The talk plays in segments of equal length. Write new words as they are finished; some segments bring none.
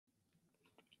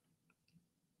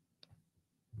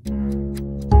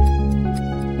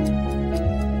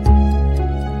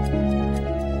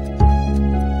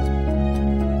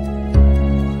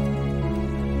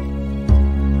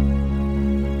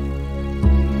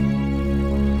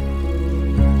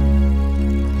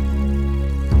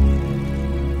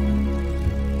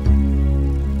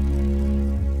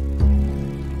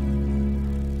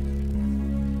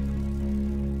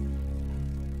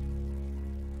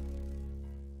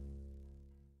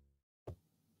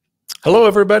Hello,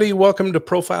 everybody. Welcome to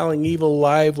Profiling Evil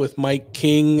Live with Mike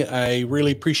King. I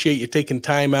really appreciate you taking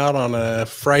time out on a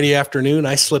Friday afternoon.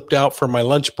 I slipped out for my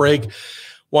lunch break.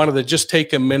 Wanted to just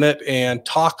take a minute and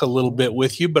talk a little bit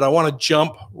with you, but I want to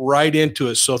jump right into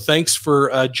it. So thanks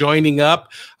for joining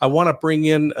up. I want to bring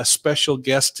in a special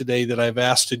guest today that I've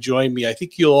asked to join me. I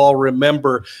think you'll all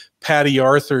remember Patty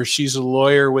Arthur. She's a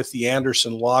lawyer with the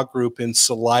Anderson Law Group in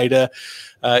Salida.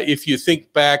 If you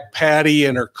think back, Patty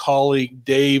and her colleague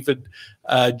David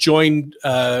joined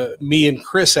me and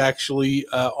Chris actually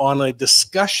on a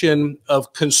discussion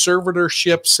of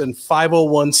conservatorships and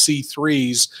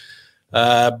 501c3s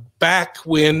back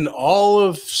when all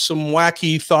of some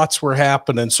wacky thoughts were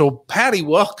happening. So Patty,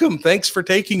 welcome. Thanks for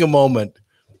taking a moment.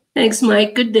 Thanks,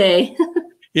 Mike. Good day.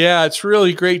 Yeah, it's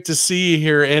really great to see you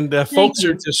here. And folks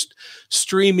are just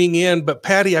streaming in. But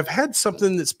Patty, I've had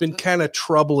something that's been kind of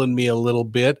troubling me a little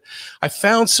bit. I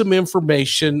found some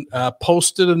information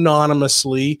posted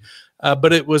anonymously,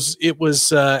 but it was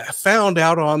found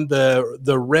out on the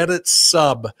Reddit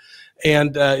sub,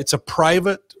 and it's a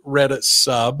private Reddit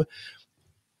sub.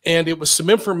 And it was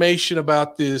some information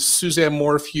about the Suzanne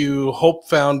Morphew Hope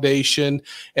Foundation,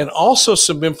 and also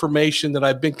some information that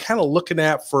I've been kind of looking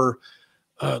at for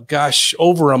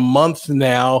over a month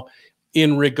now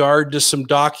in regard to some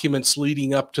documents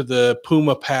leading up to the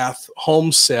Puma Path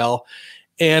home sale.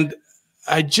 And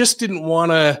I just didn't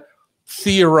want to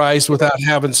theorize without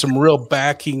having some real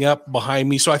backing up behind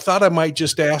me. So I thought I might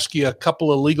just ask you a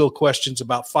couple of legal questions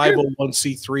about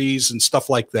 501c3s and stuff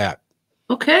like that.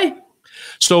 Okay.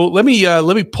 So let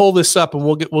me pull this up and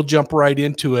we'll jump right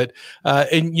into it.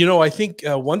 And you know, I think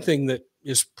one thing that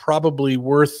is probably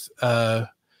worth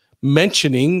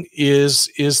mentioning is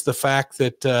the fact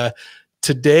that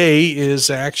today is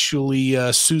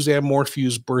actually Suzanne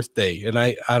Morphew's birthday, and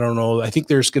I don't know. I think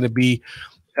there's going to be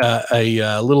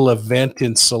a little event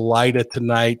in Salida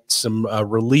tonight, some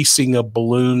releasing of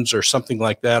balloons or something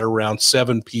like that around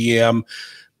 7 p.m.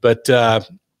 But I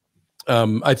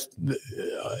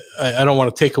don't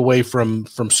want to take away from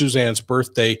Suzanne's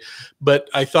birthday, but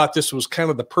I thought this was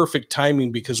kind of the perfect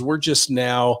timing because we're just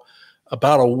now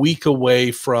about a week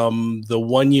away from the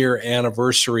 1-year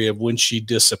anniversary of when she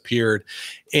disappeared.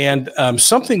 And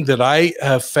something that I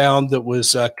have found that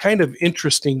was kind of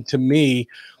interesting to me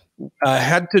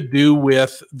had to do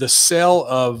with the sale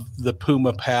of the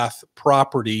Puma Path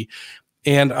property.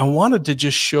 And I wanted to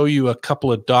just show you a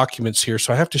couple of documents here.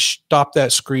 So I have to stop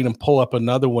that screen and pull up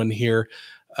another one here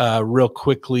real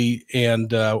quickly.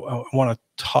 And I want to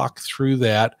talk through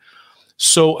that.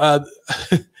 So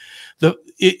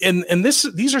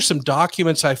these are some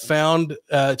documents I found.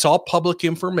 It's all public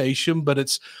information, but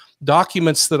it's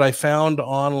documents that I found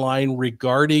online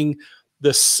regarding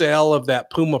the sale of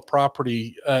that Puma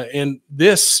property. And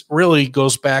this really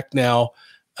goes back now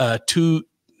 2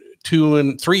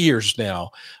 and 3 years now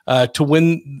to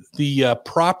when the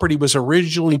property was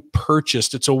originally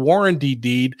purchased. It's a warranty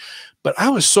deed, but I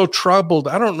was so troubled.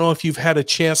 I don't know if you've had a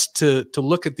chance to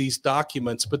look at these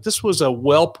documents, but this was a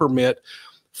well permit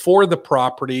for the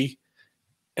property.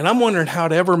 And I'm wondering how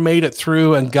it ever made it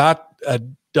through and got a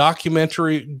document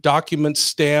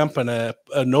stamp and a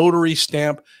notary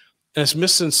stamp, and it's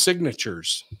missing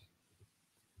signatures.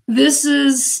 This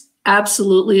is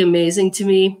absolutely amazing to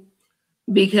me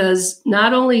because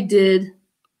not only did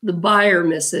the buyer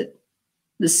miss it,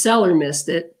 the seller missed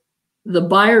it, the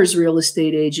buyer's real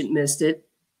estate agent missed it,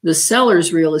 the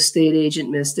seller's real estate agent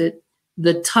missed it,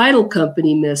 the title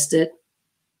company missed it.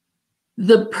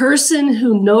 The person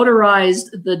who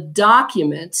notarized the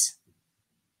document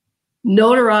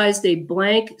notarized a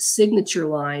blank signature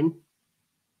line.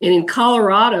 And in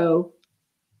Colorado,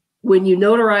 when you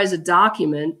notarize a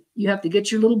document, you have to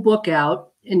get your little book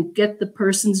out and get the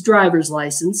person's driver's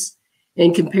license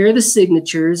and compare the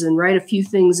signatures and write a few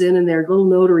things in their little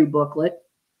notary booklet.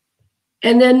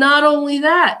 And then not only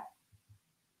that,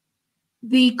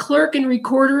 the clerk and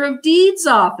recorder of deeds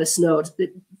office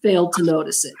failed to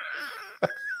notice it.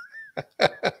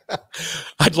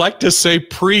 I'd like to say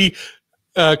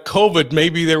pre-COVID,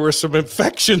 maybe there were some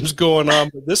infections going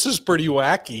on, but this is pretty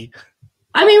wacky.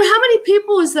 I mean, how many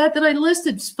people is that I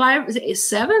listed? 5,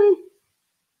 7?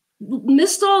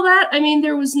 Missed all that? I mean,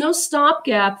 there was no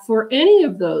stopgap for any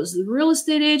of those. The real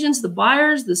estate agents, the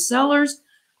buyers, the sellers.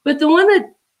 But the one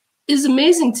that is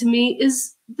amazing to me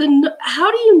is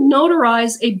how do you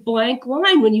notarize a blank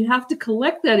line when you have to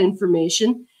collect that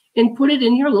information and put it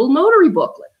in your little notary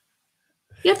booklet?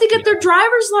 You have to get their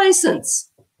driver's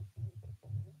license.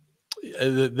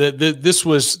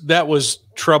 That was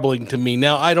troubling to me.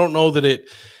 Now, I don't know that it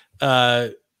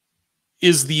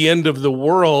is the end of the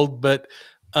world, but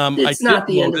it's not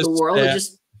the end of the world.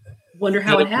 wonder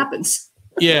how it happens.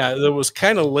 Yeah, that was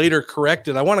kind of later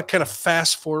corrected. I want to kind of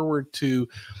fast forward to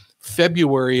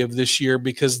February of this year,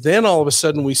 because then all of a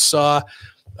sudden we saw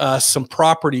some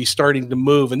property starting to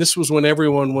move. And this was when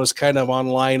everyone was kind of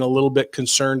online a little bit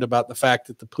concerned about the fact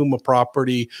that the Puma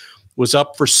property was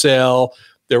up for sale.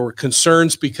 There were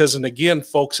concerns because, and again,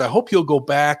 folks, I hope you'll go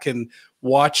back and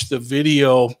watch the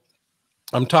video.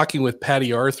 I'm talking with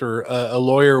Patty Arthur, a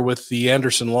lawyer with the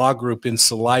Anderson Law Group in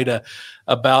Salida,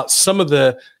 about some of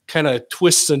the kind of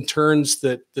twists and turns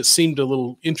that seemed a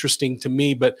little interesting to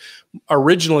me. But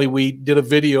originally we did a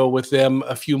video with them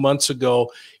a few months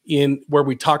ago in where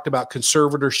we talked about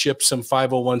conservatorships and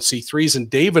 501c3s. And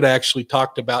David actually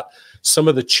talked about some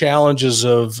of the challenges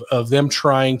of them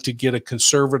trying to get a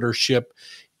conservatorship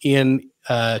in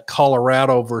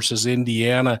Colorado versus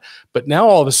Indiana. But now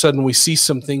all of a sudden we see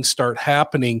some things start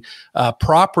happening,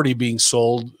 property being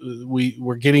sold.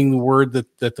 We're getting the word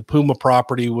that the Puma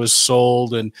property was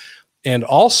sold, and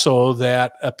also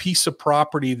that a piece of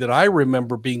property that I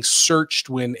remember being searched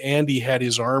when Andy had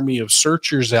his army of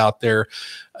searchers out there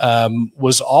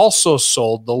was also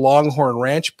sold, the Longhorn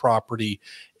Ranch property.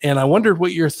 And I wondered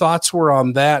what your thoughts were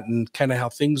on that and kind of how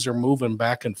things are moving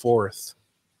back and forth.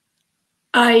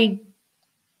 I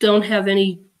don't have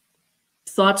any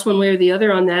thoughts one way or the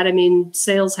other on that. I mean,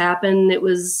 sales happen.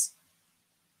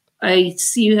 I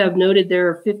see you have noted there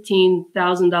a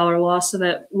 $15,000 loss, so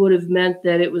that would have meant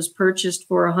that it was purchased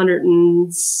for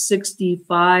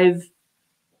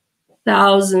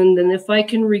 $165,000. And if I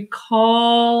can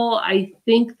recall, I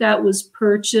think that was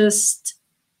purchased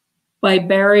by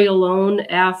Barry alone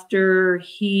after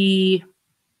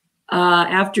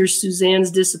after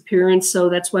Suzanne's disappearance. So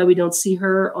that's why we don't see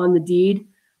her on the deed.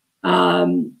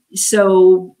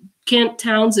 So Kent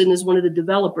Townsend is one of the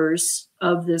developers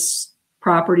of this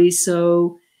property.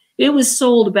 So it was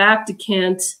sold back to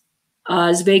Kent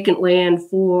as vacant land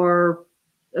for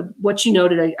what you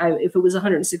noted. If it was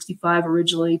 $165,000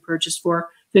 originally purchased for,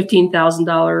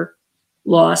 $15,000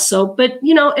 loss. So, but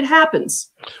you know, it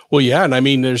happens. Well, yeah. And I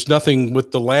mean, there's nothing with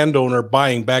the landowner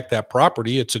buying back that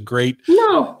property. It's a great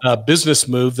business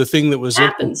move. The thing that was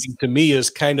interesting to me is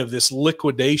kind of this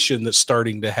liquidation that's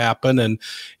starting to happen. And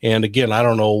again, I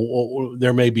don't know,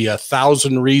 there may be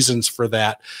 1,000 reasons for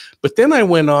that. But then I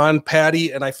went on,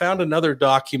 Patty, and I found another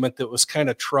document that was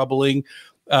kind of troubling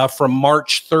from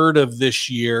March 3rd of this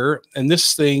year. And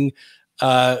this thing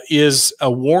is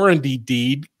a warranty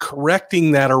deed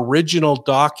correcting that original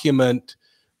document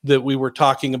that we were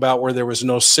talking about where there was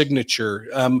no signature.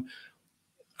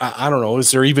 I don't know.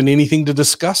 Is there even anything to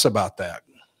discuss about that?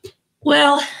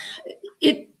 Well,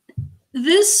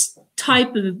 this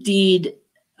type of deed,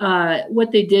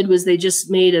 what they did was they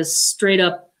just made a straight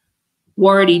up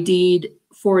warranty deed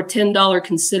for a $10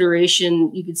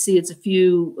 consideration. You can see it's a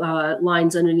few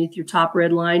lines underneath your top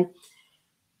red line.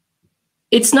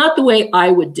 It's not the way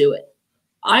I would do it.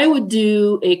 I would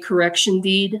do a correction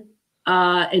deed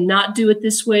and not do it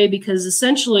this way, because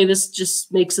essentially this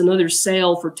just makes another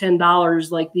sale for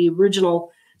 $10 like the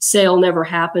original sale never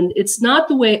happened. It's not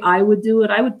the way I would do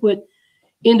it. I would put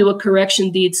into a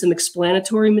correction deed some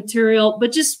explanatory material,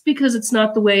 but just because it's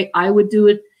not the way I would do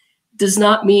it does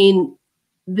not mean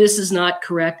this is not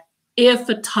correct if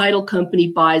a title company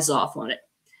buys off on it.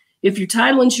 If your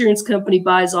title insurance company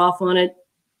buys off on it,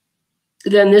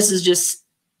 then this is just,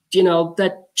 you know,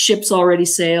 that ship's already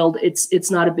sailed. It's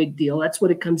not a big deal. That's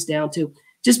what it comes down to.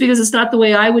 Just because it's not the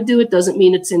way I would do it doesn't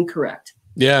mean it's incorrect.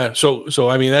 Yeah. So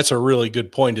I mean, that's a really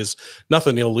good point. Is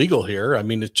nothing illegal here. I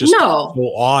mean, it's just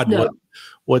so odd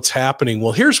what's happening.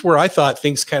 Well, here's where I thought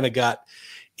things kind of got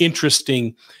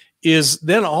interesting is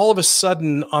then all of a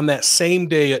sudden on that same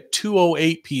day at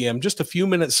 2:08 p.m., just a few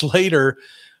minutes later,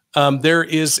 there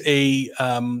is a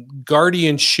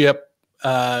guardianship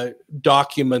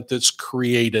document that's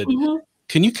created. Mm-hmm.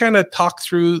 Can you kind of talk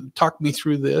me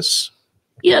through this?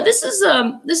 Yeah, this is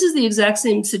the exact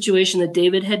same situation that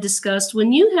David had discussed.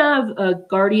 When you have a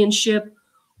guardianship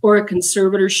or a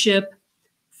conservatorship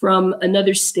from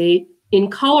another state, in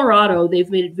Colorado, they've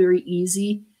made it very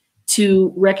easy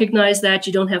to recognize that.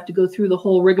 You don't have to go through the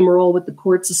whole rigmarole with the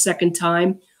courts a second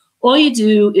time. All you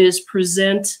do is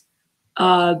present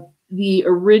the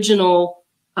original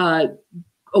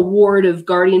award of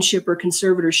guardianship or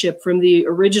conservatorship from the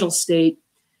original state,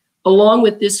 along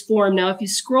with this form. Now, if you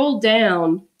scroll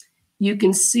down, you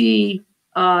can see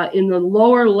in the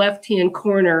lower left-hand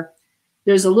corner,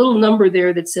 there's a little number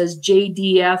there that says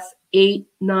JDF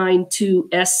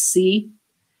 892SC.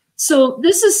 So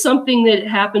this is something that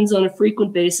happens on a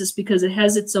frequent basis because it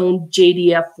has its own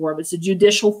JDF form. It's a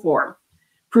judicial form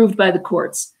approved by the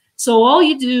courts. So all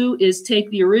you do is take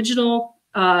the original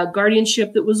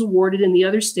guardianship that was awarded in the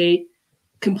other state,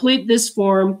 complete this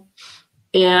form,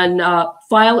 and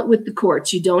file it with the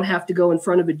courts. You don't have to go in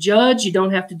front of a judge. You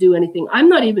don't have to do anything. I'm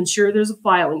not even sure there's a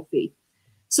filing fee.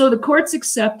 So the courts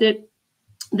accept it.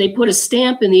 They put a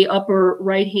stamp in the upper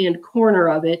right-hand corner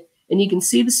of it, and you can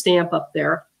see the stamp up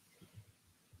there.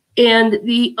 And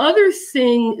the other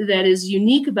thing that is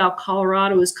unique about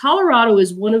Colorado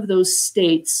is one of those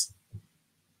states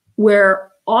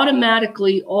where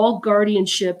automatically all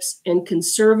guardianships and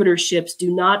conservatorships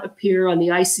do not appear on the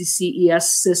ICCES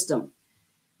system.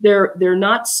 They're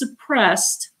not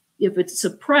suppressed. If it's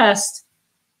suppressed,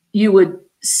 you would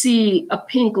see a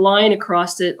pink line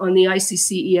across it on the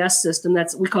ICCES system.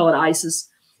 We call it ICES.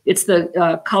 It's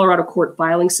the Colorado court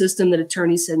filing system that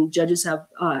attorneys and judges have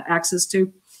access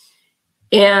to.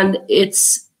 And if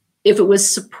it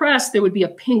was suppressed, there would be a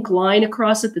pink line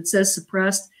across it that says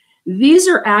suppressed. These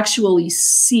are actually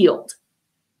sealed.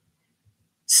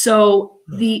 So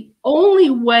the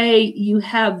only way you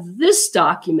have this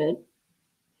document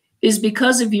is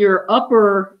because of your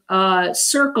upper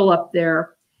circle up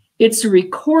there. It's a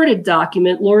recorded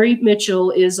document. Lori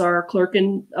Mitchell is our clerk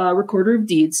and recorder of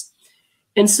deeds.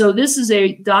 And so this is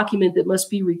a document that must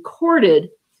be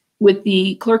recorded with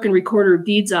the clerk and recorder of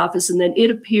deeds office, and then it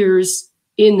appears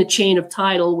in the chain of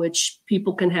title, which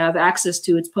people can have access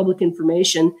to. It's public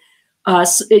information.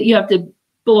 So you have to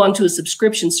belong to a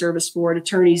subscription service for it.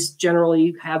 Attorneys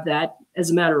generally have that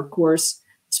as a matter of course,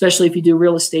 especially if you do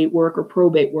real estate work or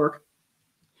probate work.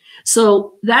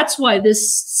 So that's why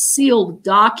this sealed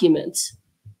document,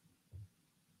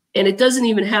 and it doesn't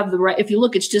even have the right, if you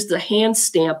look, it's just a hand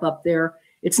stamp up there.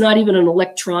 It's not even an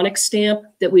electronic stamp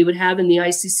that we would have in the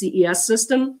ICCES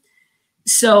system.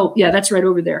 So yeah, that's right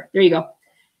over there. There you go.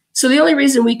 So the only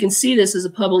reason we can see this as a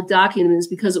public document is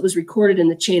because it was recorded in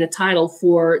the chain of title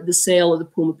for the sale of the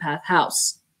Puma Path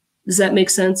house. Does that make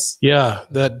sense? Yeah,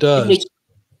 that does. Any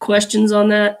questions on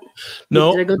that?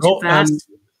 No. Did I go too fast?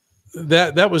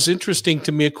 That was interesting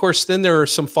to me. Of course, then there are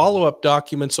some follow-up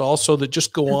documents also that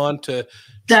just go on to.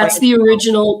 That's the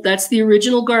original. That's the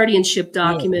original guardianship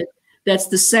document. Yeah. That's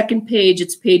the second page.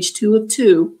 It's page 2 of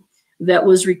 2 that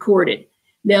was recorded.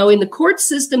 Now, in the court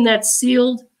system, that's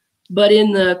sealed, but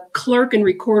in the clerk and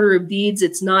recorder of deeds,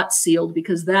 it's not sealed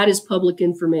because that is public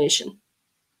information.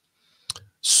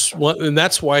 And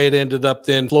that's why it ended up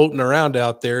then floating around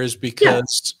out there, is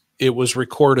because it was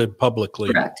recorded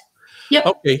publicly. Correct. Yep.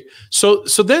 Okay. So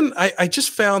then I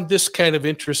just found this kind of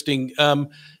interesting.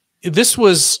 This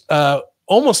was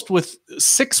almost with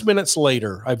 6 minutes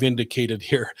later, I've indicated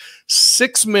here,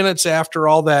 6 minutes after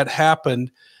all that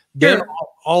happened, then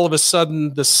all of a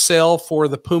sudden the sale for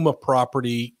the Puma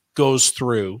property goes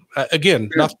through. Again,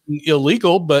 nothing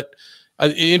illegal, but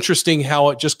interesting how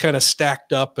it just kind of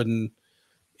stacked up and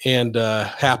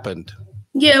happened.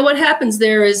 Yeah, what happens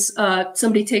there is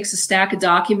somebody takes a stack of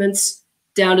documents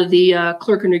down to the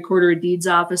clerk and recorder of deeds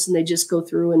office, and they just go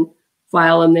through and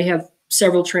file them. They have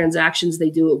several transactions they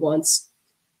do at once.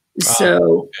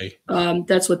 So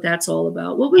that's what that's all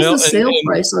about. What was the sale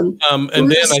price on? And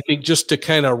then I think just to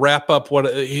kind of wrap up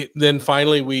then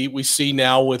finally we see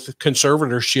now with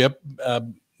conservatorship,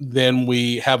 then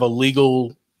we have the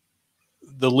legal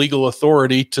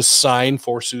authority to sign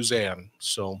for Suzanne.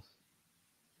 So.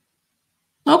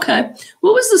 Okay.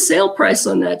 What was the sale price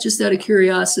on that? Just out of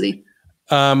curiosity.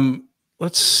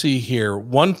 Let's see here.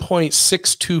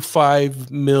 1.625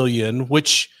 million,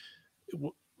 which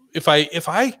if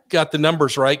I got the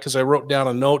numbers right, because I wrote down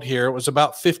a note here, it was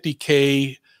about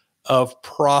 50K of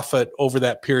profit over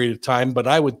that period of time. But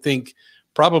I would think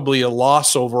probably a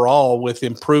loss overall with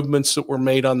improvements that were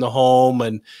made on the home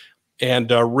and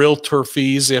realtor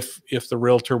fees, if the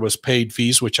realtor was paid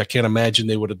fees, which I can't imagine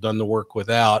they would have done the work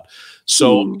without.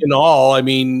 So in all, I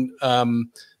mean,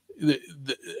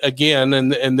 again,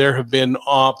 and there have been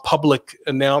public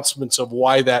announcements of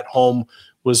why that home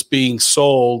was being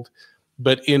sold,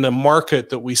 but in a market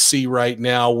that we see right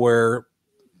now where,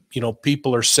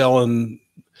 people are selling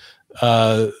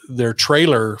their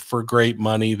trailer for great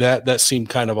money, that seemed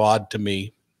kind of odd to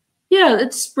me. Yeah,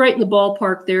 it's right in the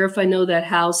ballpark there if I know that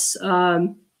house.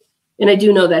 And I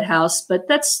do know that house, but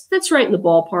that's right in the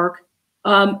ballpark.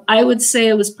 I would say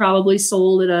it was probably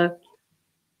sold at a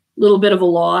little bit of a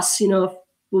loss, if it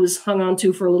was hung on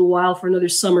to for a little while for another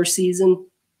summer season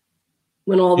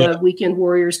when all the weekend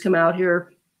warriors come out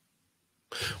here.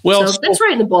 Well, so that's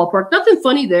right in the ballpark. Nothing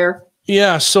funny there.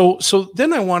 Yeah. So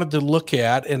then I wanted to look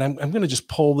at, and I'm going to just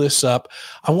pull this up.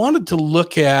 I wanted to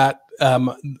look at,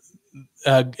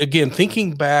 again,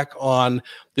 thinking back on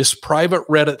this private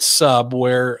Reddit sub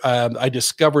where I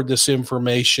discovered this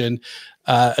information.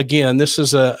 Again, this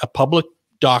is a public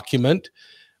document,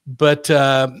 but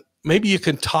maybe you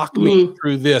can talk me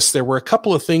through this. There were a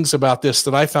couple of things about this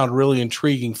that I found really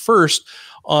intriguing. First,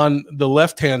 on the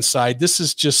left-hand side, this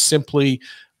is just simply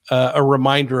a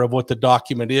reminder of what the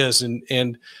document is.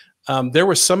 And there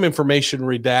was some information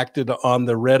redacted on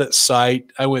the Reddit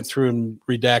site. I went through and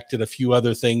redacted a few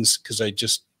other things because I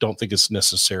just don't think it's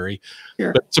necessary.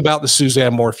 Sure. But it's about the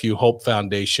Suzanne Morphew Hope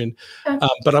Foundation. Okay.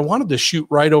 But I wanted to shoot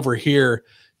right over here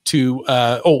to,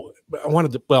 I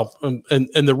wanted to, well,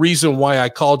 and the reason why I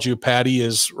called you, Patty,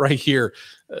 is right here,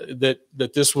 that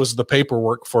this was the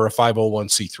paperwork for a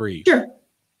 501c3. Sure.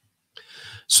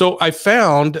 So I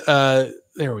found,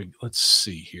 let's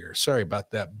see here. Sorry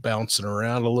about that bouncing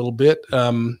around a little bit.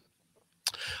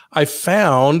 I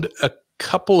found a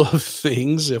couple of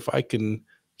things, if I can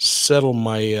settle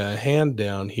my hand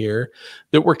down here,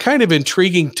 that were kind of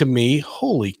intriguing to me.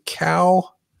 Holy cow.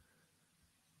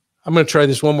 I'm going to try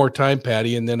this one more time,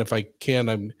 Patty, and then if I can,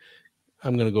 I'm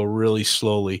going to go really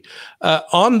slowly.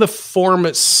 On the form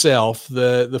itself,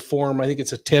 the form, I think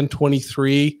it's a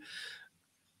 1023,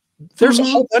 there's a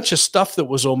whole bunch of stuff that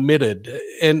was omitted.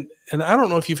 And I don't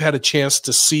know if you've had a chance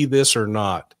to see this or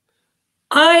not.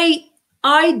 I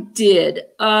did.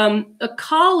 A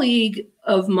colleague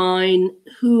of mine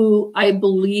who I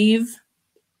believe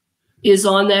is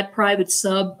on that private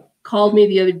sub called me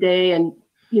the other day and,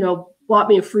 bought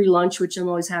me a free lunch, which I'm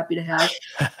always happy to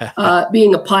have.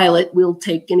 Being a pilot, we'll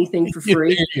take anything for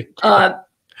free.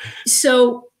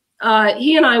 So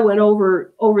he and I went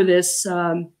over this,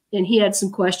 and he had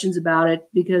some questions about it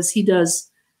because he does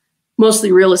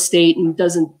mostly real estate and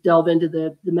doesn't delve into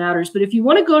the matters. But if you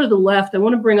want to go to the left, I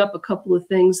want to bring up a couple of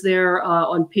things there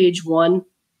on page 1.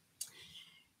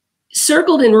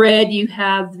 Circled in red, you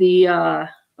have the,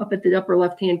 up at the upper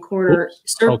left-hand corner,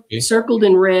 circled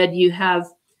in red, you have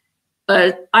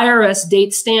a IRS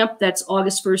date stamp. That's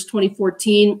August 1st,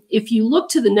 2014. If you look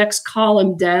to the next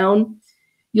column down,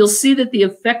 you'll see that the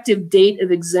effective date of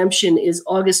exemption is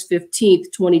August 15th,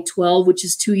 2012, which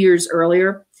is 2 years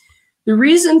earlier. The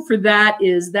reason for that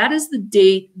is the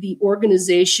date the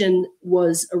organization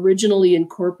was originally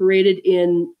incorporated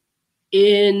in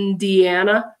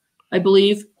Indiana, I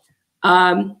believe.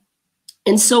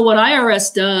 And so what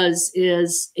IRS does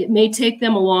is it may take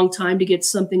them a long time to get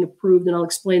something approved, and I'll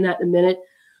explain that in a minute.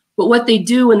 But what they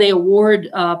do when they award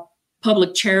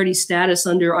public charity status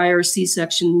under IRC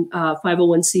section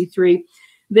 501c3,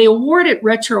 they award it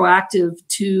retroactive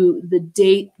to the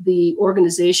date the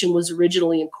organization was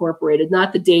originally incorporated,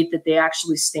 not the date that they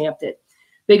actually stamped it.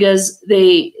 Because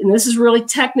and this is really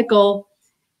technical,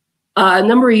 a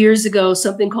number of years ago,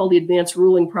 something called the advanced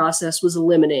ruling process was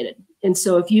eliminated. And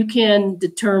so if you can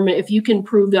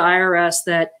prove to IRS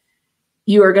that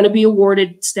you are going to be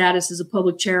awarded status as a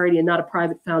public charity and not a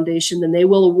private foundation, then they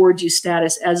will award you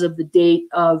status as of the date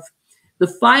of the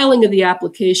filing of the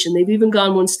application. They've even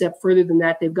gone one step further than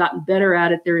that. They've gotten better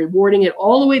at it. They're awarding it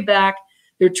all the way back.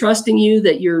 They're trusting you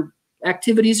that your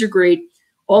activities are great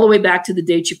all the way back to the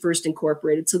date you first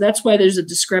incorporated. So that's why there's a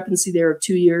discrepancy there of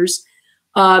 2 years.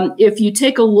 If you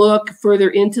take a look further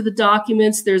into the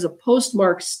documents, there's a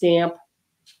postmark stamp.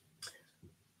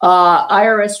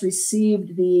 IRS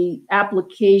received the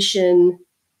application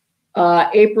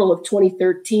April of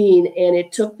 2013, and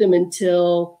it took them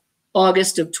until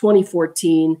August of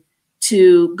 2014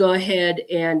 to go ahead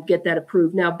and get that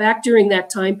approved. Now, back during that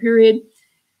time period,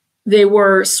 they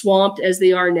were swamped as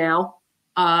they are now.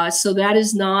 So that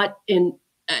is not in.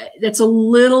 That's a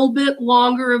little bit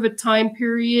longer of a time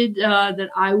period that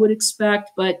I would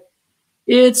expect, but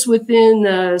it's within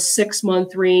the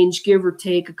 6-month range, give or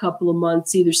take a couple of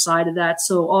months either side of that.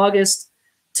 So August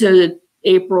to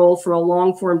April for a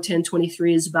long form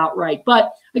 1023 is about right.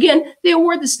 But again, they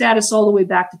award the status all the way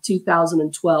back to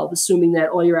 2012, assuming that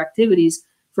all your activities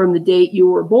from the date you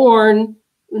were born,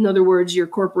 in other words, your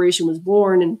corporation was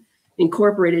born and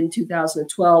incorporated in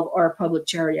 2012, are public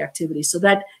charity activities. So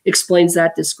that explains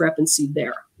that discrepancy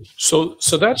there. So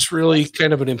that's really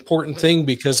kind of an important thing,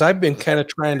 because I've been kind of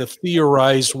trying to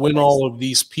theorize when all of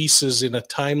these pieces in a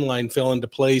timeline fell into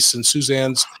place, and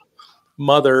Suzanne's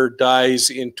mother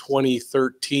dies in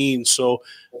 2013. So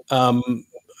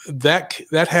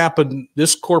that happened.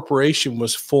 This corporation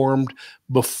was formed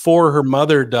before her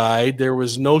mother died. There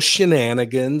was no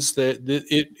shenanigans.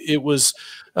 It was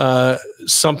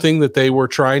something that they were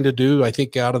trying to do, I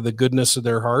think, out of the goodness of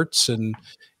their hearts, and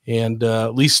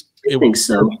at least I think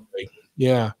so.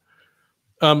 Yeah.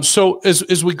 So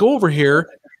as we go over here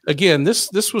again,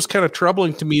 this was kind of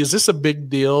troubling to me. Is this a big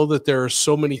deal that there are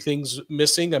so many things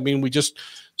missing? I mean, we just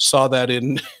saw that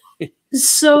in.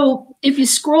 So if you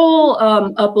scroll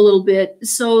up a little bit,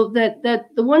 so that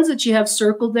the ones that you have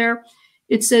circled there,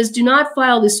 it says, do not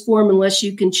file this form unless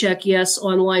you can check yes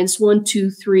on lines 1,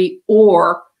 2, 3,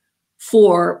 or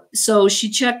 4. So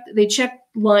they checked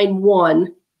line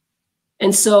 1.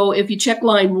 And so if you check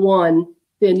line 1,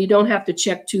 then you don't have to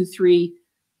check 2, 3,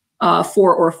 4,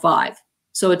 or 5.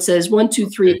 So it says 1, 2,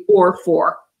 3, or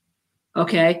 4.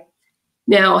 Okay.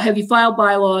 Now, have you filed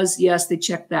bylaws? Yes, they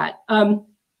checked that.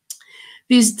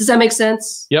 Does that make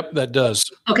sense? Yep, that does.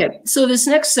 Okay. So this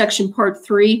next section, part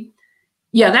 3,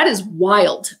 yeah, that is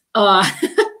wild. But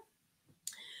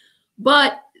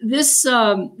this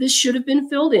should have been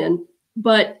filled in.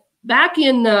 But back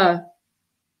in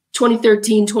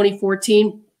 2013,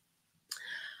 2014,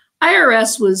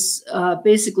 IRS was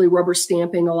basically rubber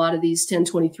stamping a lot of these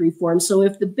 1023 forms. So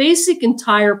if the basic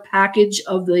entire package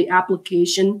of the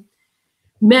application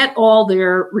met all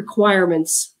their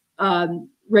requirements,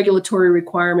 regulatory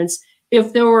requirements,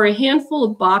 if there were a handful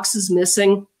of boxes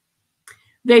missing,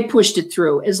 they pushed it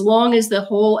through as long as the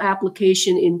whole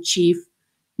application in chief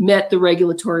met the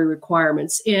regulatory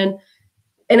requirements. And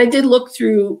I did look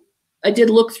through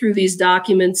these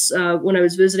documents when I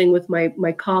was visiting with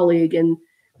my colleague, and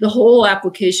the whole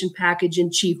application package in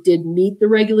chief did meet the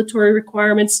regulatory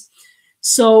requirements.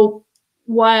 So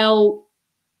while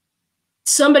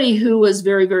somebody who was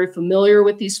very, very familiar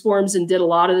with these forms and did a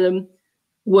lot of them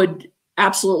would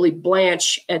absolutely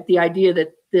blanch at the idea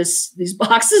that these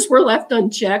boxes were left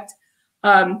unchecked,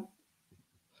 IRS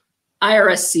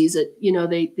sees it. You know,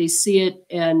 they see it,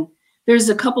 and there's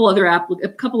a couple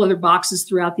other boxes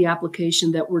throughout the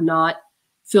application that were not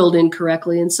filled in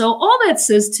correctly. And so all that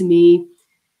says to me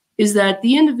is that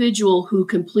the individual who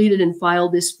completed and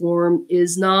filed this form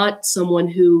is not someone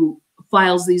who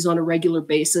files these on a regular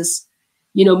basis.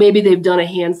 You know, maybe they've done a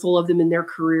handful of them in their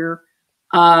career.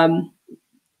 In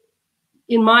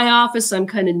my office, I'm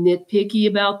kind of nitpicky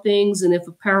about things. And if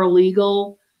a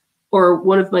paralegal or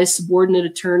one of my subordinate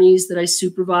attorneys that I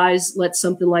supervise let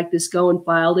something like this go and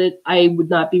filed it, I would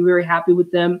not be very happy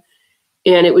with them.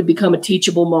 And it would become a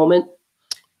teachable moment.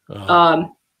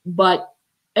 But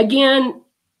again,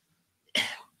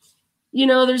 you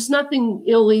know, there's nothing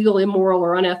illegal, immoral,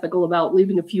 or unethical about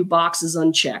leaving a few boxes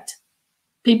unchecked.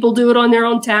 People do it on their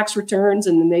own tax returns,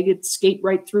 and then they get skate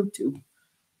right through too.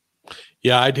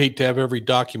 Yeah, I'd hate to have every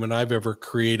document I've ever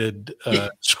created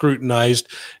scrutinized.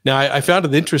 Now, I found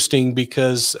it interesting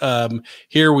because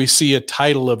here we see a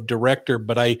title of director,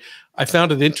 but I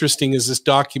found it interesting as this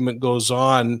document goes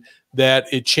on that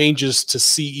it changes to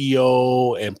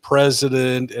CEO and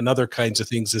president and other kinds of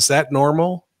things. Is that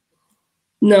normal?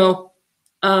 No.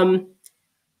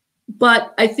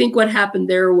 But I think what happened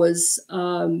there was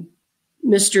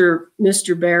Mr.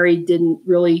 Barry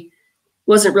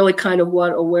wasn't really kind of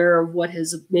aware of what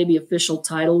his maybe official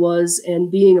title was.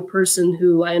 And being a person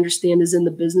who I understand is in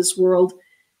the business world,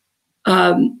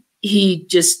 he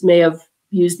just may have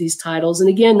used these titles. And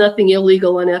again, nothing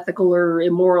illegal, unethical, or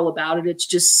immoral about it. It's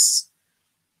just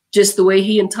the way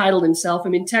he entitled himself. I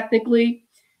mean, technically,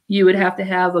 you would have to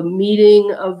have a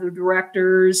meeting of the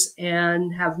directors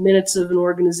and have minutes of an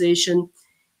organization,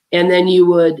 and then you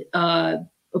would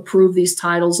approve these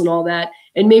titles and all that.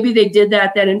 And maybe they did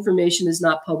that. That information is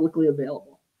not publicly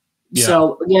available. Yeah.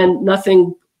 So again,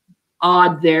 nothing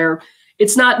odd there.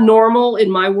 It's not normal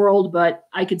in my world, but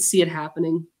I could see it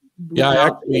happening.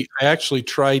 Yeah, I actually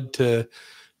tried to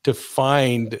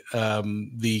find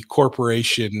the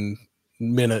corporation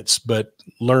minutes, but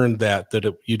learned that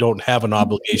you don't have an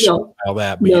obligation to file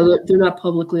that. No, they're not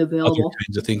publicly available. Other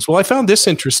kinds of things. Well, I found this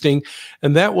interesting,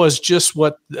 and that was just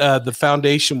what the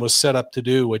foundation was set up to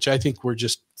do, which I think were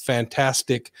just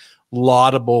fantastic,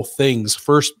 laudable things.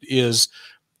 First is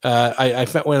I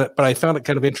found it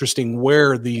kind of interesting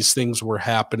where these things were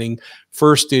happening.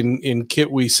 First in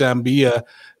Kitwe, Zambia,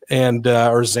 and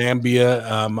or Zambia,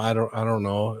 I don't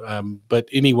know, but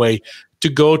anyway, to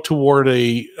go toward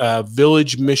a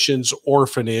village missions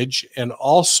orphanage and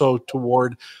also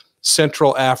toward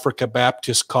Central Africa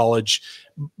Baptist College.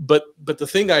 But the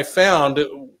thing I found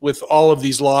with all of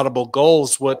these laudable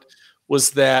goals, what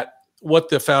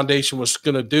the foundation was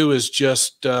going to do is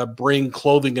just bring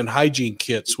clothing and hygiene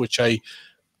kits, which I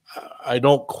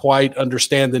don't quite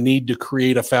understand the need to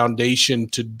create a foundation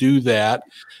to do that.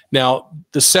 Now,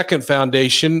 the second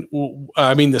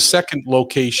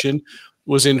location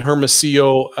was in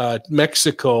Hermosillo,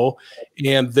 Mexico,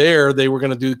 and there they were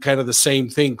going to do kind of the same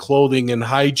thing, clothing and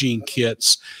hygiene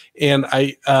kits. And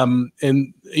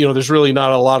you know, there's really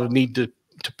not a lot of need to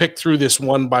pick through this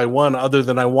one by one, other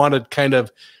than I wanted kind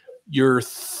of your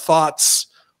thoughts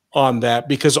on that,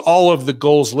 because all of the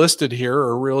goals listed here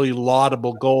are really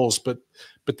laudable goals, but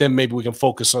then maybe we can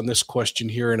focus on this question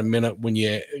here in a minute when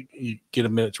you get a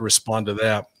minute to respond to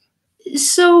that.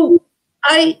 So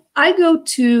I go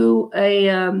to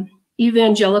a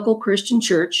evangelical Christian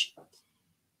church,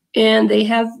 and they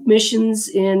have missions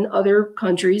in other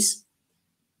countries,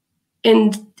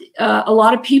 and a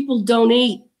lot of people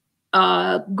donate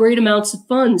great amounts of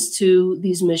funds to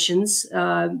these missions.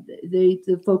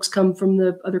 The folks come from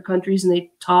the other countries and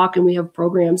they talk, and we have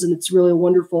programs, and it's really a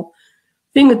wonderful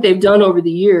thing that they've done over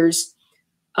the years.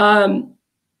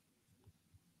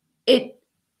 It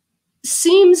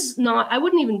seems not, I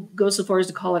wouldn't even go so far as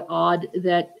to call it odd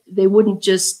that they wouldn't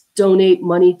just donate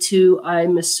money to,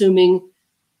 I'm assuming,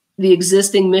 the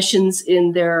existing missions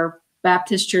in their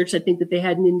Baptist church, I think that they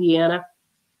had in Indiana,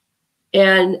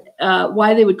 and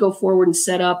why they would go forward and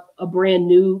set up a brand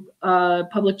new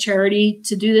public charity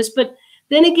to do this. But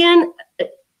then again,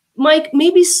 Mike,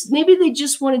 maybe they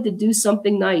just wanted to do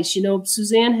something nice. You know,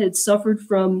 Suzanne had suffered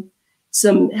from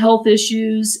some health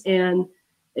issues, and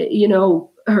you know,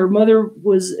 her mother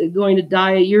was going to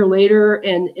die a year later,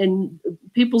 and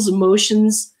people's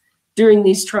emotions during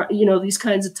these these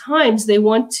kinds of times, they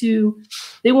want to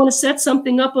set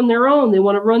something up on their own. They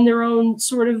want to run their own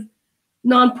sort of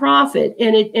nonprofit,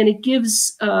 and it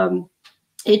gives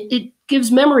it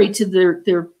gives memory to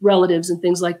their relatives and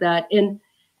things like that. And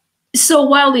so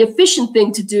while the efficient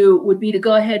thing to do would be to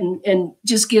go ahead and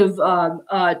just give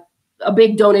a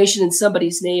big donation in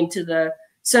somebody's name to the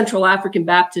Central African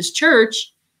Baptist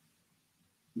Church,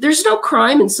 there's no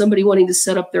crime in somebody wanting to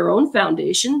set up their own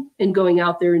foundation and going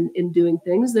out there and doing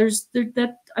things.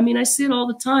 I mean, I see it all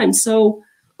the time. So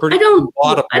Pretty I don't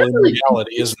really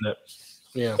reality, isn't it?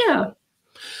 Yeah. Yeah.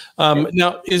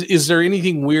 Now, is there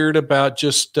anything weird about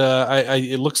just,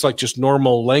 it looks like just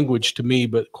normal language to me,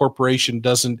 but corporation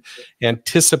doesn't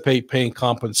anticipate paying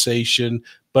compensation,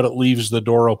 but it leaves the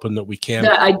door open that we can.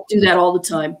 I do that all the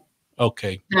time.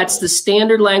 Okay. That's the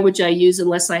standard language I use,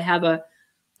 unless I have a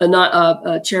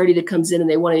charity that comes in and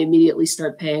they want to immediately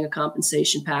start paying a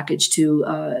compensation package to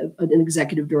an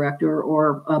executive director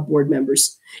or board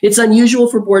members. It's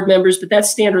unusual for board members, but that's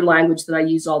standard language that I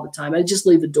use all the time. I just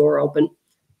leave the door open.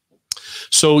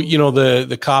 So, you know,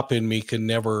 the cop in me can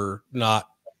never not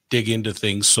dig into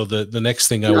things. So the next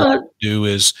thing I want to do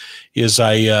is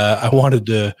I wanted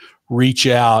to reach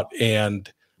out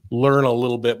and learn a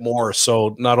little bit more.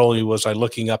 So not only was I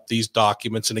looking up these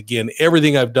documents, and again,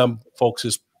 everything I've done, folks,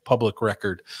 is public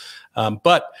record,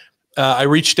 but I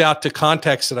reached out to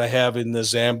contacts that I have in the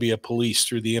Zambia police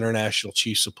through the International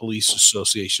Chiefs of Police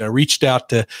Association. I reached out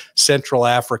to Central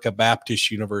Africa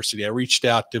Baptist University. I reached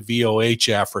out to VOH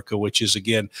Africa, which is,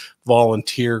 again,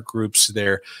 volunteer groups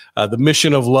there. The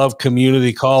Mission of Love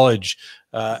Community College,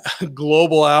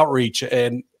 Global Outreach,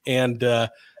 and I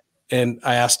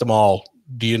asked them all,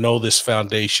 do you know this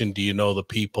foundation? Do you know the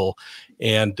people?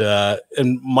 And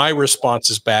my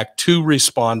responses back, 2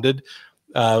 responded.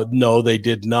 No, they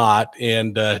did not,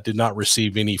 and did not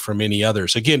receive any from any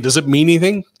others. Again, does it mean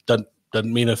anything?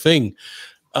 Doesn't mean a thing.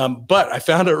 But I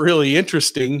found it really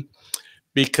interesting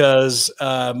because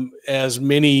as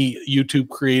many YouTube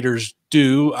creators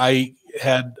do, I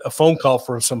had a phone call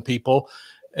from some people,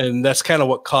 and that's kind of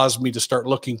what caused me to start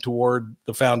looking toward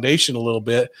the foundation a little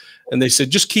bit. And they said,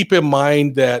 just keep in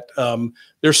mind that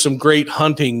there's some great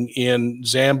hunting in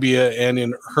Zambia and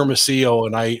in Hermosillo.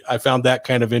 And I found that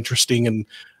kind of interesting. And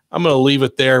I'm going to leave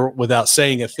it there without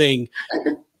saying a thing.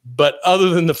 But other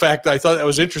than the fact that I thought that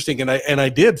was interesting, and I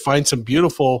did find some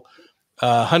beautiful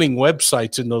hunting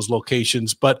websites in those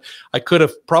locations, but I could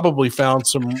have probably found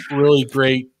some really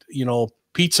great, you know,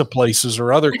 pizza places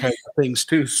or other kinds of things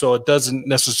too. So it doesn't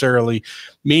necessarily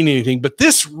mean anything, but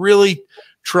this really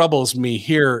troubles me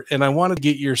here. And I want to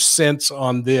get your sense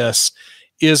on this.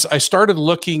 Is I started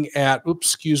looking at, well,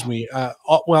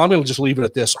 I'm going to just leave it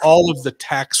at this, all of the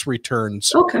tax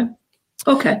returns.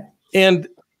 Okay. And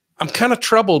I'm kind of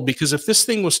troubled because if this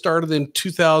thing was started in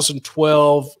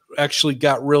 2012, actually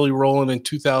got really rolling in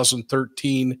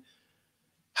 2013,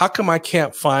 how come I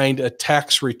can't find a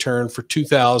tax return for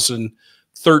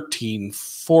 2013,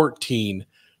 14,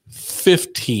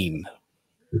 15?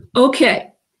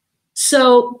 Okay.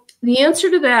 So the answer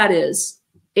to that is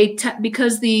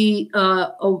because the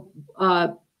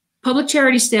public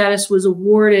charity status was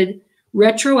awarded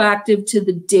retroactive to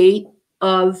the date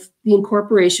of the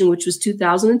incorporation, which was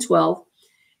 2012,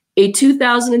 a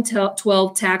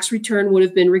 2012 tax return would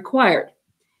have been required.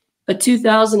 A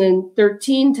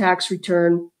 2013 tax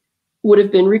return would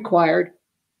have been required,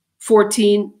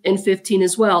 14 and 15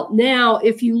 as well. Now,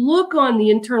 if you look on the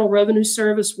Internal Revenue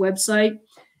Service website,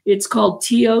 it's called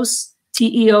TEOS,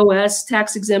 T-E-O-S,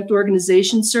 Tax Exempt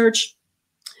Organization Search.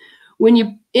 When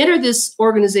you enter this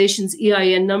organization's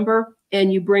EIN number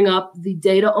and you bring up the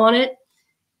data on it,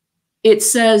 it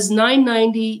says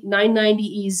 990,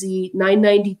 990EZ,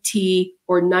 990T,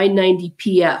 or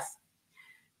 990PF.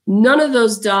 None of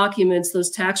those documents, those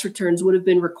tax returns, would have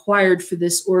been required for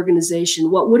this organization.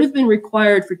 What would have been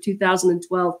required for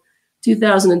 2012,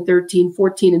 2013,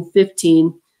 14, and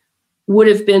 15 would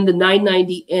have been the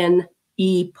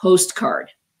 990NE postcard.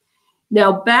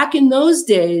 Now, back in those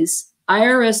days,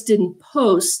 IRS didn't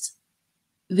post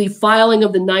the filing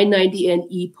of the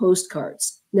 990NE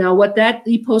postcards. Now, what that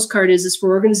e-postcard is for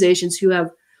organizations who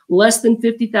have less than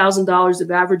 $50,000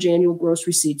 of average annual gross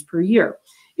receipts per year.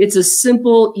 It's a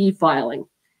simple e-filing.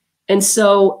 And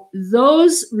so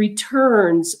those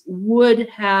returns would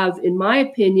have, in my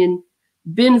opinion,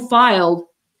 been filed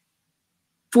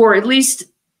for at least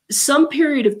some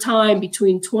period of time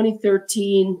between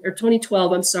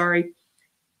 2012,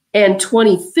 and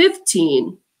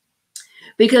 2015.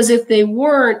 Because if they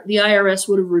weren't, the IRS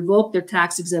would have revoked their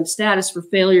tax-exempt status for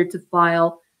failure to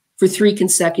file for 3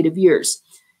 consecutive years.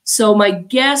 So my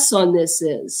guess on this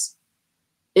is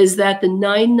that the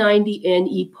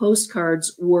 990NE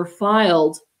postcards were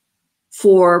filed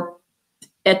for,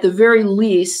 at the very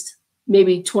least,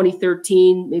 maybe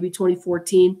 2013, maybe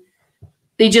 2014.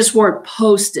 They just weren't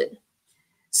posted.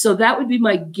 So that would be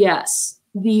my guess.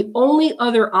 The only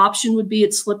other option would be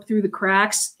it slipped through the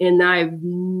cracks, and I've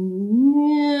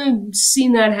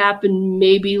seen that happen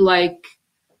maybe like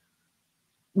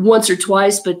once or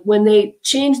twice, but when they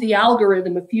changed the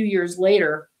algorithm a few years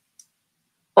later,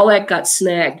 all that got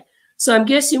snagged. So I'm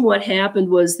guessing what happened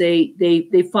was they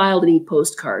filed an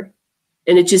e-postcard,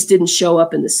 and it just didn't show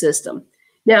up in the system.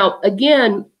 Now,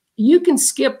 again, you can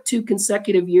skip 2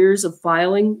 consecutive years of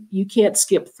filing. You can't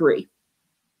skip 3.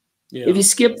 Yeah. If you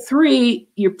skip 3,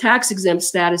 your tax-exempt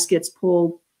status gets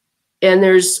pulled, and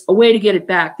there's a way to get it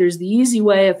back. There's the easy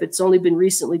way if it's only been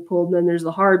recently pulled, and then there's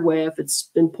the hard way if it's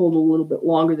been pulled a little bit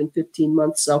longer than 15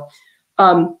 months. So,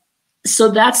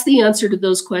 so that's the answer to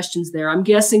those questions there. I'm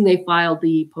guessing they filed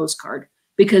the postcard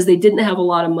because they didn't have a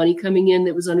lot of money coming in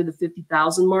that was under the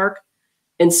 50,000 mark,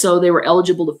 and so they were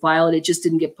eligible to file it. It just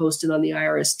didn't get posted on the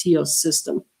IRS TOS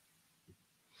system.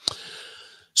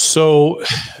 So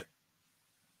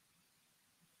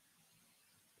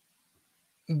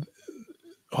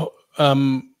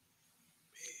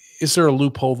is there a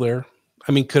loophole there?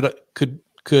 I mean, could you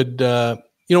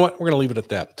know what? We're going to leave it at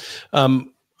that.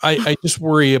 I just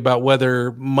worry about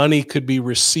whether money could be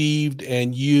received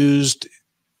and used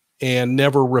and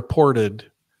never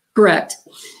reported. Correct.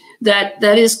 That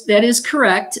is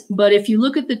correct. But if you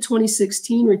look at the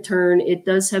 2016 return, it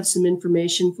does have some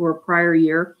information for a prior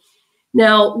year.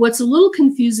 Now, what's a little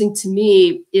confusing to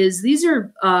me is these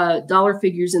are dollar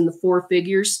figures in the 4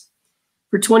 figures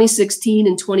for 2016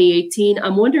 and 2018.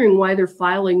 I'm wondering why they're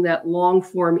filing that long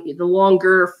form, the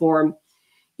longer form,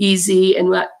 easy, and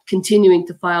not continuing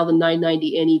to file the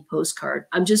 990NE postcard.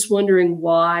 I'm just wondering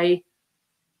why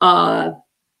they're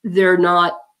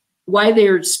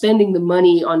spending the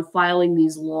money on filing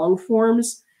these long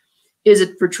forms. Is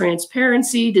it for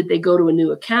transparency? Did they go to a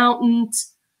new accountant?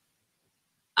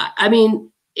 I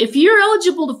mean, if you're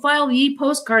eligible to file the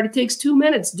e-postcard, it takes 2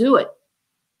 minutes, do it.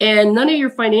 And none of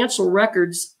your financial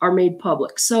records are made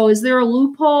public. So is there a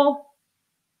loophole?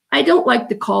 I don't like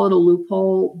to call it a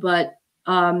loophole, but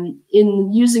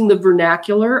in using the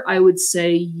vernacular, I would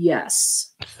say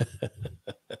yes.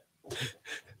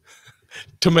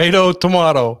 Tomato,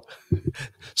 tomato.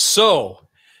 So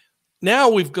now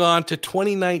we've gone to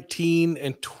 2019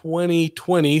 and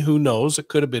 2020. Who knows? It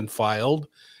could have been filed.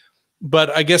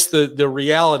 But I guess the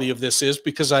reality of this is,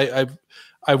 because I've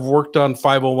worked on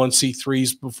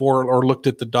 501c3s before or looked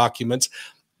at the documents,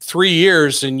 3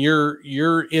 years and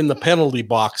you're in the penalty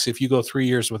box if you go 3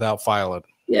 years without filing.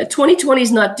 Yeah, 2020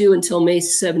 is not due until May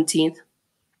 17th.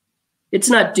 It's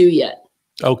not due yet.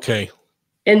 Okay.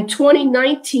 And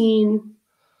 2019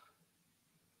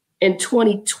 and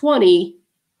 2020,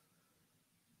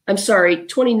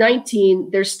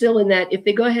 2019, they're still in that. If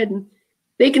they go ahead and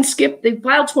they can skip, they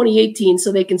filed 2018,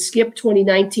 so they can skip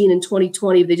 2019 and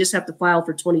 2020. They just have to file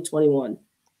for 2021.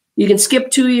 You can skip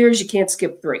 2 years, you can't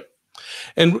skip 3.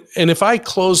 And if I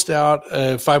closed out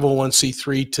a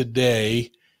 501c3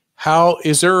 today, how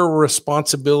is there a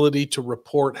responsibility to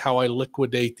report how I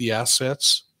liquidate the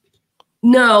assets?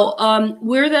 No,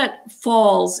 where that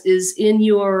falls is in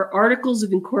your articles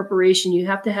of incorporation. You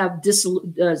have to have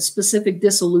specific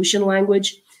dissolution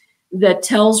language that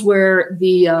tells where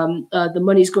the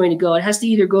money is going to go. It has to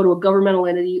either go to a governmental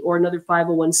entity or another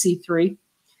 501c3.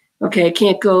 Okay, it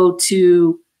can't go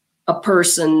to a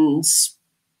person's,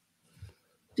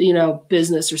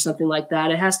 business or something like that.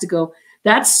 It has to go.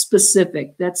 That's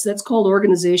specific. That's called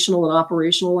organizational and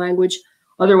operational language.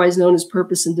 otherwise known as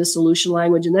purpose and dissolution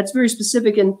language. And that's very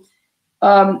specific. And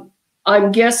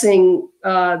I'm guessing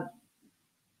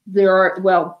their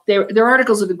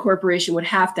articles of incorporation would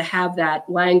have to have that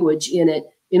language in it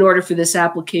in order for this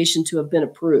application to have been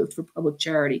approved for public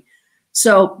charity.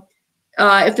 So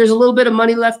if there's a little bit of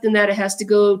money left in that, it has to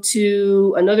go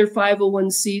to another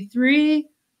 501c3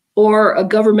 or a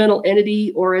governmental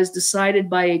entity, or as decided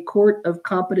by a court of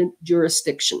competent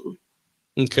jurisdiction.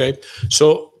 Okay.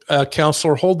 So,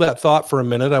 Counselor, hold that thought for a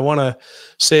minute. I want to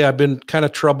say I've been kind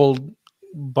of troubled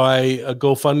by a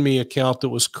GoFundMe account that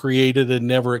was created and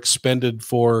never expended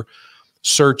for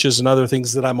searches and other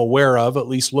things that I'm aware of. At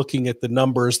least looking at the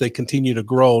numbers, they continue to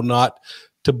grow, not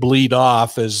to bleed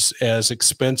off as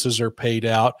expenses are paid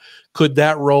out. Could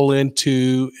that roll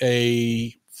into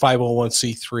a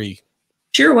 501c3?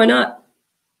 Sure, why not?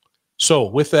 So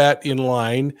with that in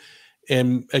line,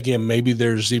 and again, maybe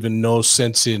there's even no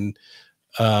sense in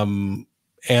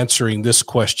answering this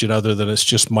question other than it's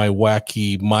just my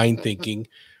wacky mind thinking.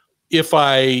 If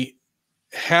I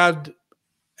had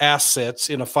assets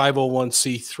in a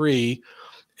 501c3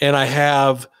 and I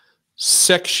have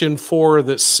section 4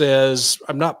 that says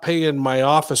I'm not paying my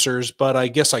officers, but I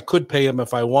guess I could pay them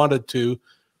if I wanted to,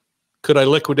 could I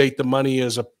liquidate the money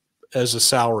as a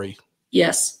salary?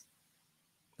 Yes.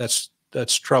 That's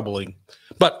troubling.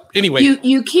 But anyway.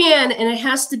 You can, and it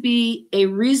has to be a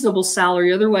reasonable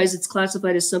salary. Otherwise, it's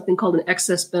classified as something called an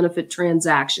excess benefit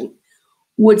transaction.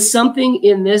 Would something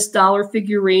in this dollar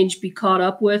figure range be caught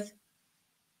up with?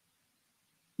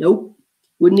 Nope.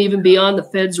 Wouldn't even be on the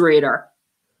Fed's radar.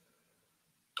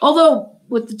 Although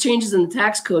with the changes in the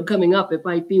tax code coming up, it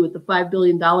might be with the $5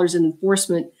 billion in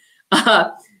enforcement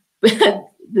that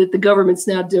the government's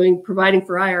now doing, providing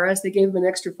for IRS. They gave them an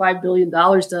extra $5 billion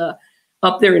to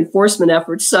up their enforcement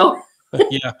efforts. So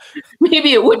yeah,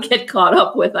 maybe it would get caught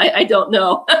up with. I don't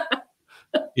know.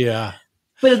 Yeah.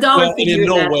 But a dollar figure in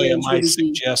no way am I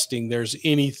suggesting there's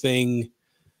anything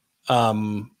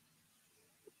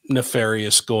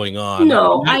nefarious going on.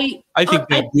 No, I think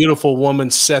that beautiful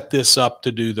woman set this up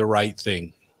to do the right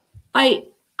thing. I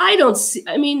don't see,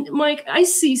 I mean, Mike, I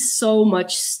see so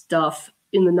much stuff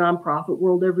in the nonprofit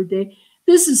world every day.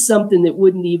 This is something that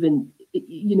wouldn't even,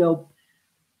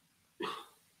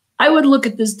 I would look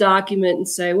at this document and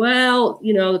say, well,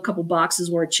 a couple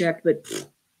boxes weren't checked, but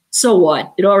so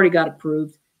what? It already got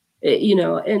approved,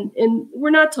 and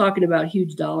we're not talking about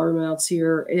huge dollar amounts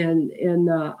here. And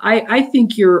I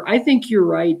think you're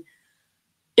right.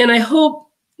 And I hope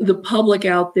the public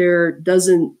out there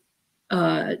doesn't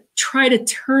try to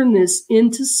turn this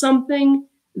into something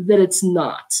that it's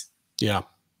not. Yeah.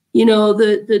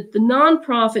 The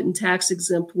nonprofit and tax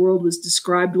exempt world was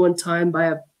described one time by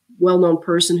a well-known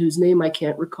person whose name I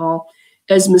can't recall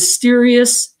as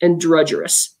mysterious and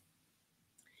drudgerous.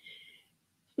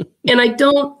 And I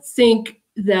don't think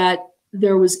that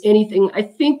there was anything. I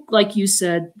think, like you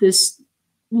said, this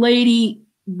lady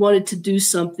wanted to do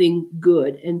something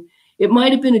good, and it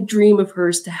might have been a dream of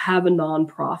hers to have a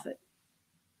nonprofit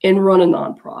and run a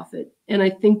nonprofit. And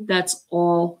I think that's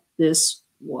all this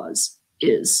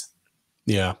is.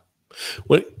 Yeah.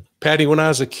 Patty, when I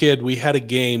was a kid, we had a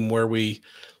game where we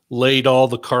laid all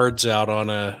the cards out on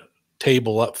a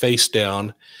table up face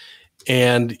down,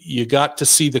 and you got to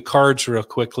see the cards real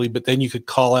quickly, but then you could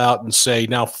call out and say,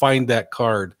 now find that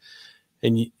card.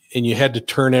 And you had to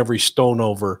turn every stone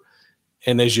over.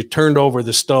 And as you turned over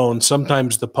the stone,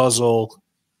 sometimes the puzzle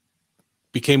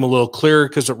became a little clearer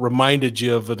because it reminded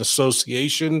you of an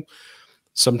association.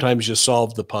 Sometimes you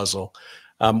solved the puzzle.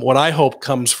 What I hope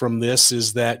comes from this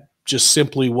is that just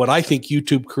simply what I think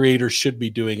YouTube creators should be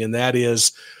doing, and that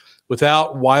is,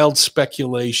 without wild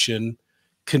speculation,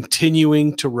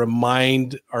 continuing to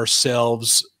remind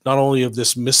ourselves not only of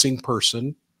this missing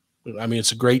person, I mean,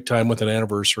 it's a great time with an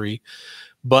anniversary,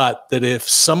 but that if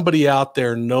somebody out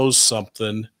there knows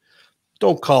something,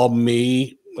 don't call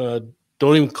me, don't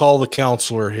even call the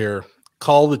counselor here,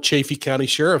 call the Chaffee County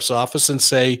Sheriff's Office and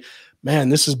say, man,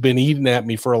 this has been eating at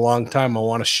me for a long time. I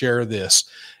want to share this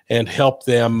and help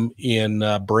them in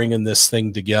bringing this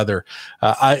thing together.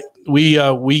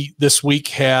 We this week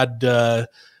had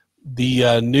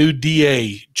the new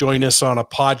DA join us on a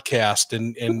podcast,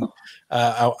 and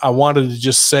I wanted to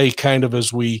just say, kind of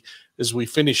as we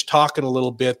finish talking a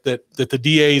little bit, that the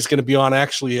DA is going to be on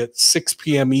actually at 6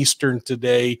 p.m. Eastern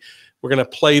today. We're going to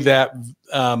play that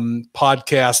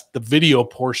podcast, the video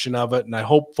portion of it, and I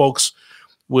hope folks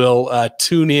will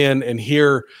tune in and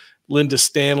hear Linda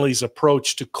Stanley's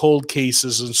approach to cold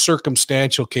cases and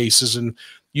circumstantial cases. And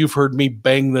you've heard me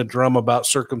bang the drum about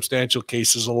circumstantial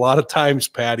cases a lot of times,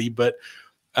 Patty, but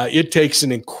It takes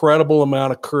an incredible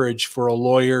amount of courage for a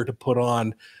lawyer to put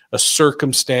on a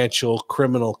circumstantial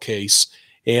criminal case.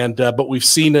 And but we've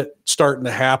seen it starting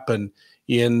to happen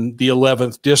in the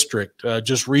 11th district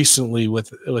just recently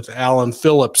with Alan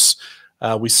Phillips.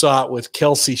 We saw it with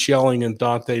Kelsey Schelling and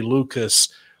Dante Lucas.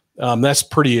 That's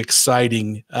pretty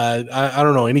exciting. I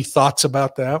don't know. Any thoughts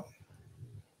about that?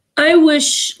 I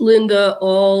wish Linda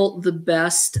all the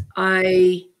best.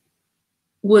 I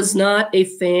was not a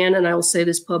fan, and I will say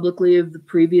this publicly, of the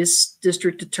previous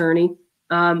district attorney.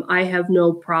 I have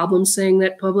no problem saying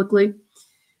that publicly.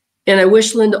 And I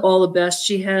wish Linda all the best.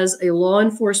 She has a law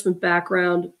enforcement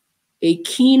background, a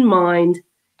keen mind,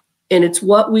 and it's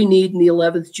what we need in the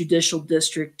 11th Judicial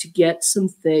District to get some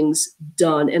things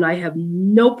done. And I have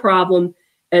no problem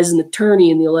as an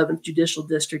attorney in the 11th Judicial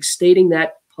District stating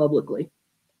that publicly.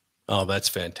 Oh, that's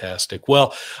fantastic.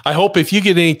 Well, I hope if you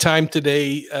get any time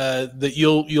today that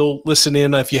you'll listen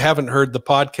in if you haven't heard the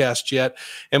podcast yet.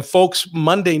 And folks,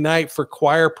 Monday night for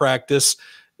choir practice,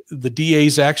 the DA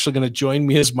is actually going to join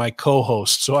me as my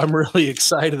co-host. So I'm really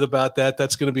excited about that.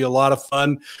 That's going to be a lot of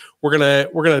fun. We're going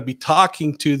to be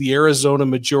talking to the Arizona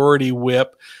Majority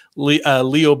Whip,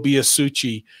 Leo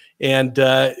Biasucci. And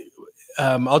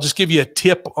I'll just give you a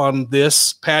tip on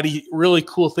this. Patty, really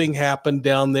cool thing happened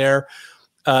down there.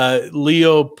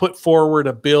 Leo put forward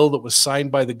a bill that was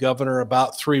signed by the governor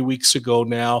about 3 weeks ago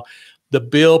now. The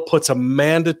bill puts a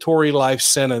mandatory life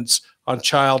sentence on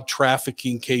child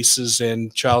trafficking cases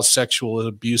and child sexual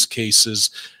abuse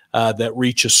cases that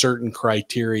reach a certain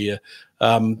criteria.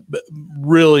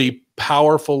 Really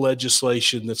powerful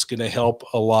legislation that's going to help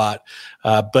a lot.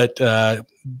 But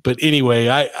anyway,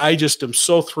 I just am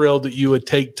so thrilled that you would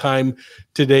take time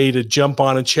today to jump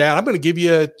on and chat. I'm going to give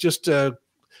you just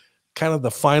kind of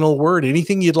the final word.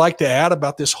 Anything you'd like to add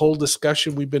about this whole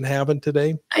discussion we've been having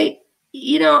today? I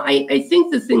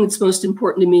think the thing that's most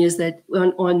important to me is that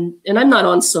and I'm not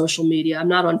on social media, I'm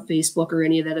not on Facebook or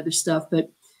any of that other stuff,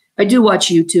 but I do watch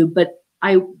YouTube. But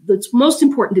that's most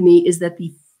important to me is that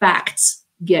the facts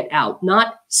get out,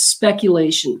 not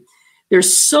speculation.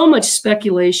 There's so much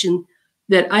speculation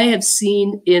that I have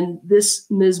seen in this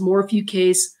Ms. Morphew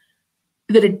case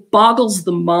that it boggles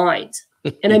the mind.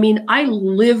 And I mean, I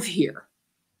live here.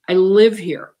 And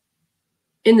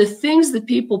the things that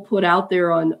people put out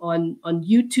there on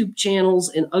YouTube channels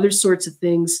and other sorts of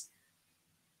things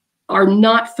are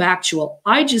not factual.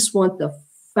 I just want the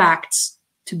facts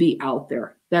to be out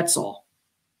there. That's all.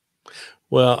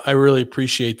 Well, I really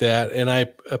appreciate that. And I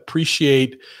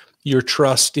appreciate your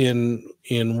trust in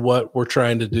what we're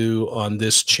trying to do on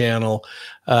this channel.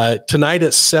 Tonight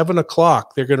at 7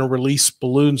 o'clock, they're going to release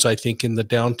balloons, I think, in the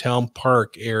downtown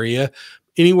park area.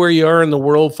 Anywhere you are in the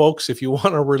world, folks, if you want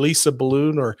to release a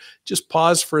balloon, or just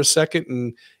pause for a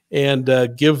second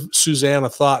and give Suzanne a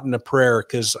thought and a prayer,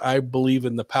 because I believe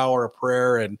in the power of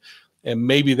prayer, and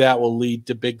maybe that will lead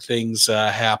to big things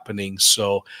happening.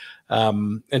 So,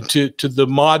 and to the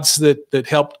mods that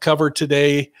helped cover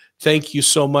today, thank you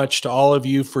so much to all of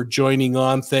you for joining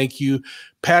on. Thank you,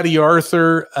 Patty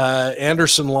Arthur,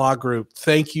 Anderson Law Group.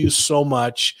 Thank you so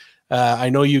much. I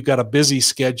know you've got a busy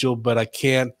schedule, but I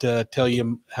can't tell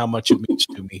you how much it means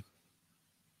to me.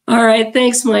 All right.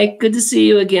 Thanks, Mike. Good to see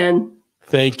you again.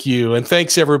 Thank you. And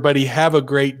thanks, everybody. Have a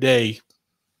great day.